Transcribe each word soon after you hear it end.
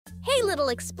Hey, little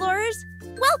explorers!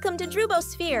 Welcome to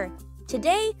DhruboSphere.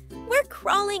 Today, we're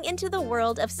crawling into the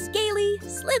world of scaly,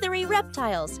 slithery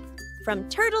reptiles. From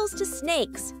turtles to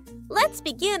snakes, let's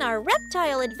begin our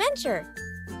reptile adventure.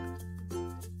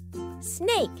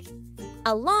 Snake,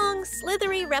 a long,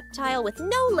 slithery reptile with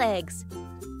no legs.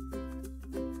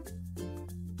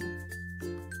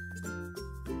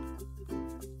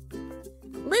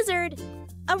 Lizard,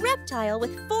 a reptile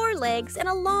with 4 legs and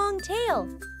a long tail.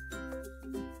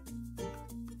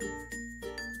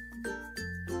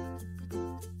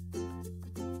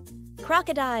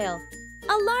 Crocodile,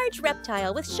 a large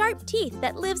reptile with sharp teeth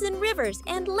that lives in rivers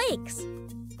and lakes.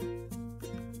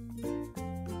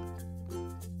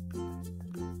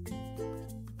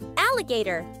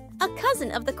 Alligator, a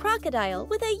cousin of the crocodile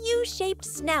with a U-shaped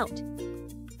snout.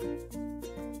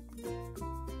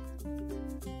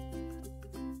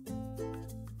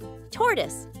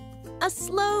 Tortoise, a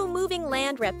slow-moving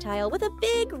land reptile with a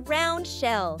big, round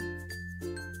shell.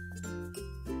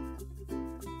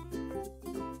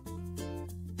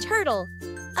 Turtle,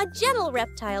 a gentle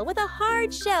reptile with a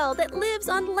hard shell that lives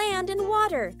on land and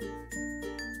water.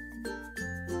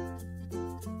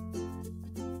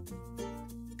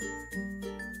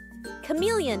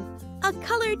 Chameleon, a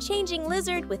color-changing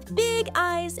lizard with big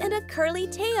eyes and a curly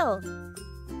tail.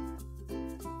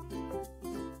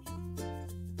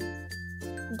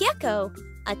 Gecko,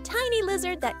 a tiny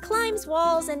lizard that climbs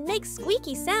walls and makes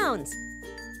squeaky sounds.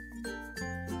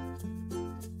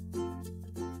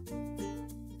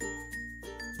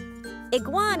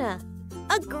 Iguana,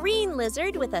 a green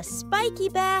lizard with a spiky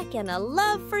back and a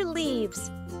love for leaves.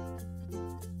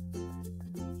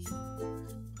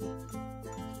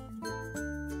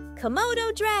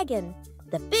 Komodo dragon,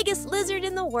 the biggest lizard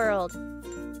in the world.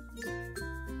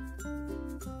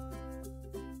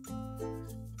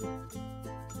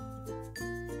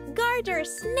 Garter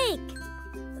snake.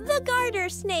 The garter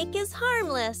snake is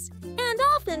harmless and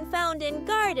often found in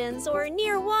gardens or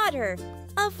near water,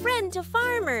 a friend to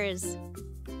farmers.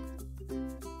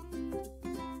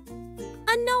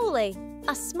 Anole,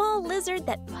 a small lizard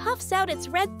that puffs out its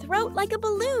red throat like a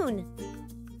balloon.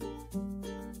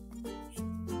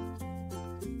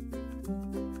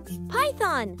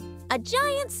 Python, a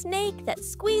giant snake that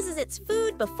squeezes its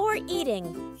food before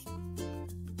eating.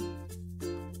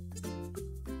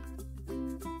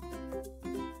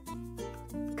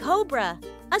 Cobra,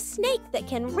 a snake that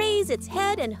can raise its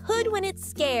head and hood when it's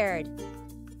scared.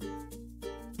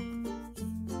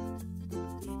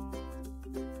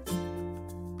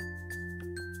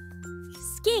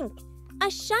 Skink, a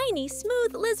shiny,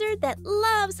 smooth lizard that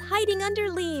loves hiding under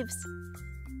leaves.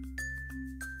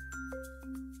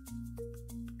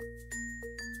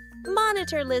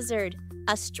 Monitor lizard,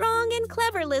 a strong and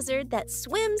clever lizard that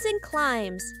swims and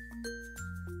climbs.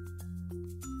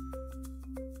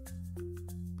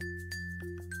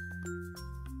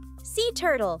 Sea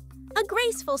turtle, a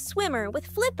graceful swimmer with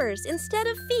flippers instead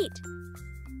of feet.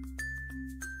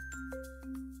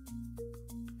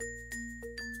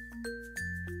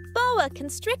 Boa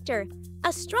constrictor,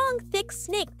 a strong, thick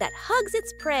snake that hugs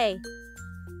its prey.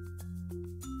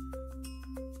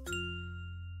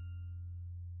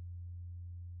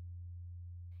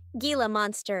 Gila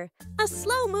monster, a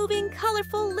slow-moving,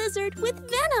 colorful lizard with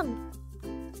venom.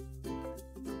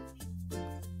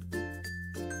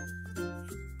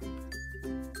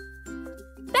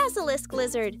 Basilisk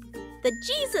lizard, the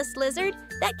Jesus lizard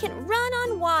that can run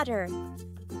on water.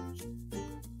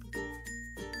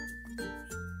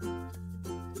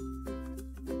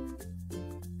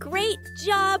 Great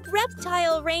job,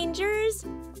 reptile rangers!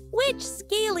 Which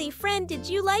scaly friend did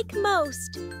you like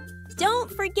most?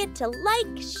 Don't forget to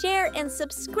like, share, and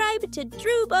subscribe to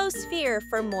DhruboSphere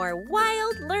for more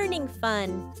wild learning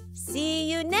fun.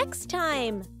 See you next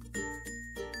time!